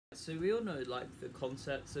So we all know like the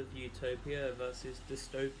concepts of utopia versus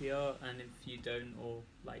dystopia, and if you don't or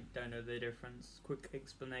like don't know the difference, quick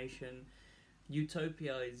explanation: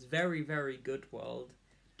 utopia is very very good world,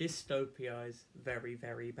 dystopia is very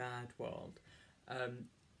very bad world. Um,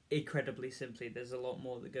 Incredibly simply, there's a lot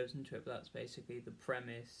more that goes into it, but that's basically the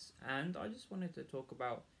premise. And I just wanted to talk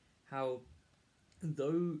about how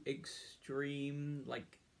though extreme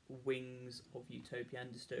like wings of utopia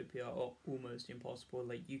and dystopia are almost impossible,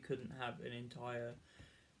 like you couldn't have an entire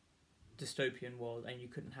dystopian world and you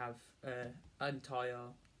couldn't have an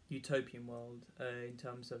entire utopian world in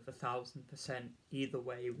terms of 1,000% either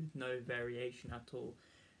way with no variation at all.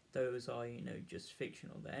 Those are, just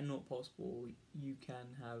fictional. They're not possible. You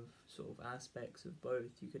can have sort of aspects of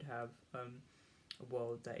both. You could have a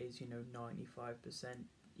world that is 95%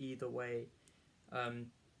 either way. um,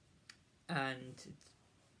 and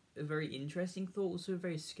it's a very interesting thought, also a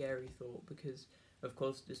very scary thought, because of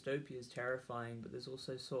course dystopia is terrifying, but there's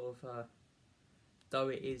also sort of though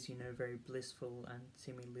it is very blissful and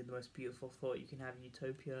seemingly the most beautiful thought you can have,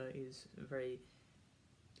 utopia is very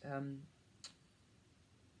um,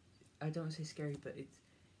 I don't want to say scary, but it's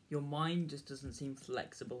your mind just doesn't seem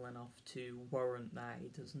flexible enough to warrant that.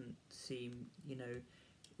 It doesn't seem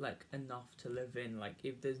like enough to live in. Like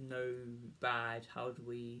if there's no bad, how do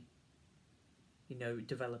we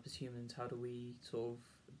develop as humans? How do we sort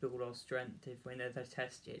of build our strength if we're never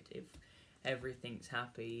tested? If everything's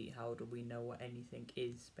happy, how do we know what anything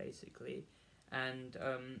is, basically? And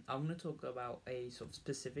I'm going to talk about a sort of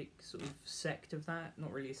specific sort of sect of that.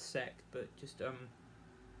 Not really a sect, but just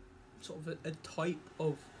sort of a type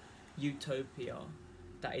of utopia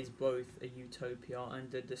that is both a utopia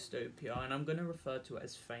and a dystopia. And I'm going to refer to it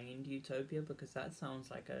as feigned utopia because that sounds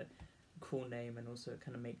like a cool name, and also it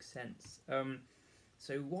kind of makes sense.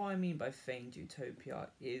 So what I mean by feigned utopia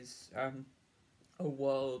is a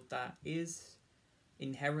world that is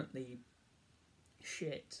inherently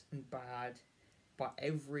shit and bad, but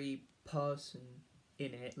every person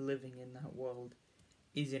in it living in that world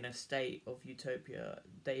is in a state of utopia.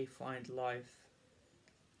 They find life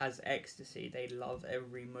as ecstasy. They love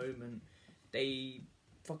every moment. They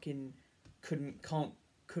fucking couldn't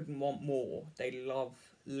want more. They love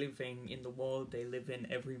living in the world they live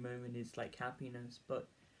in. Every moment is like happiness, but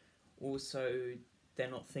also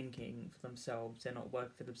they're not thinking for themselves. They're not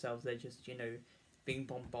working for themselves. They're just being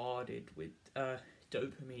bombarded with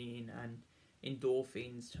dopamine and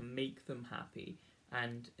endorphins to make them happy,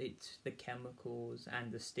 and it's the chemicals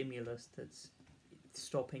and the stimulus that's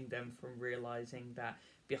stopping them from realizing that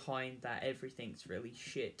behind that everything's really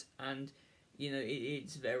shit. And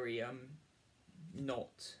it's very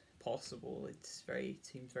not possible. It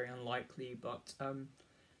seems very unlikely, but I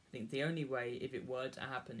think the only way, if it were to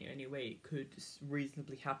happen, the only way it could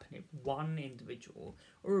reasonably happen if one individual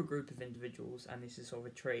or a group of individuals, and this is sort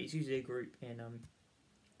of a trait, it's usually a group in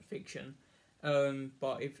fiction,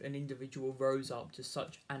 but if an individual rose up to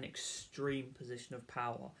such an extreme position of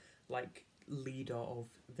power, like leader of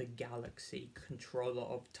the galaxy, controller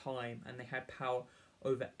of time, and they had power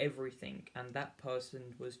over everything, and that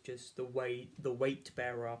person was just the weight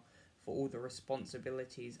bearer for all the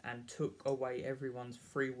responsibilities, and took away everyone's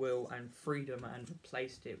free will and freedom and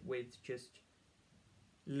replaced it with just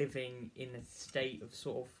living in a state of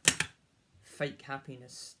sort of fake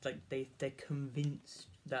happiness. Like they're convinced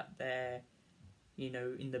that they're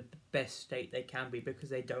in the best state they can be because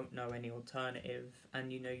they don't know any alternative.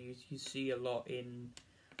 And you see a lot in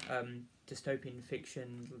dystopian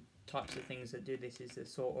fiction types of things that do this, is a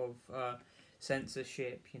sort of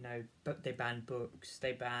censorship. But they ban books,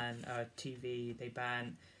 they ban TV, they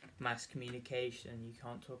ban mass communication. You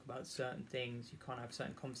can't talk about certain things, you can't have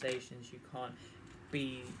certain conversations, you can't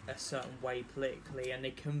be a certain way politically, and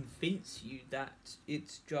they convince you that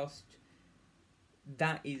it's just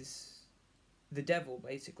that is the devil,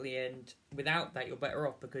 basically. And without that, you're better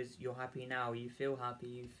off because you're happy now, you feel happy,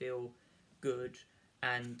 you feel good,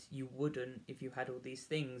 and you wouldn't if you had all these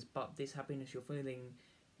things. But this happiness you're feeling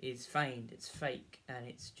is feigned, it's fake, and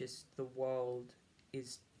it's just the world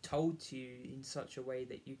is told to you in such a way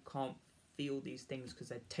that you can't feel these things because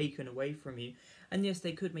they're taken away from you. And yes,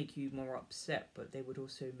 they could make you more upset, but they would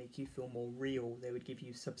also make you feel more real. They would give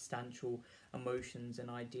you substantial emotions and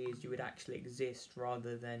ideas. You would actually exist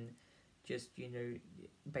rather than just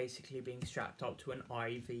basically being strapped up to an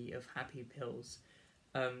IV of happy pills.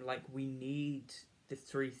 Like we need the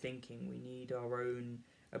free thinking, we need our own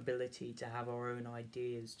ability to have our own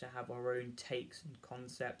ideas, to have our own takes and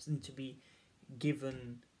concepts, and to be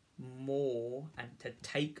given more and to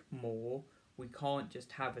take more. We can't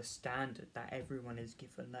just have a standard that everyone is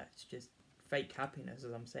given. That's just fake happiness,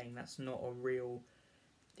 as I'm saying. That's not a real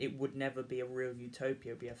it would never be a real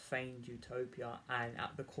utopia, it would be a feigned utopia, and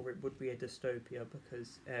at the core it would be a dystopia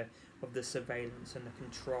because of the surveillance and the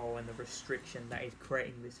control and the restriction that is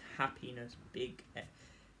creating this happiness, big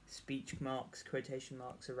speech marks, quotation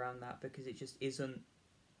marks around that, because it just isn't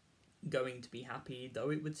going to be happy, though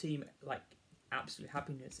it would seem like absolute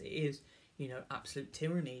happiness. It is, absolute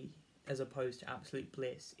tyranny as opposed to absolute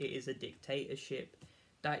bliss. It is a dictatorship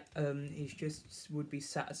that is just would be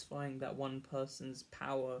satisfying that one person's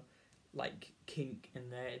power, like kink,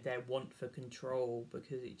 and their want for control,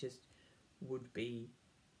 because it just would be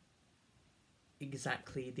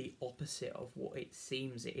exactly the opposite of what it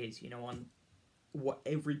seems it is. On what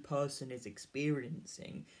every person is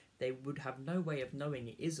experiencing, they would have no way of knowing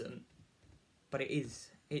it isn't, but it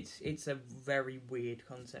is. It's a very weird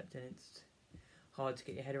concept, and it's hard to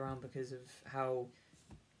get your head around because of how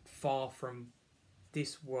far from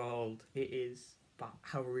this world it is, but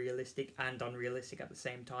how realistic and unrealistic at the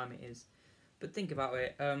same time it is. But think about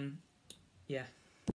it. Yeah,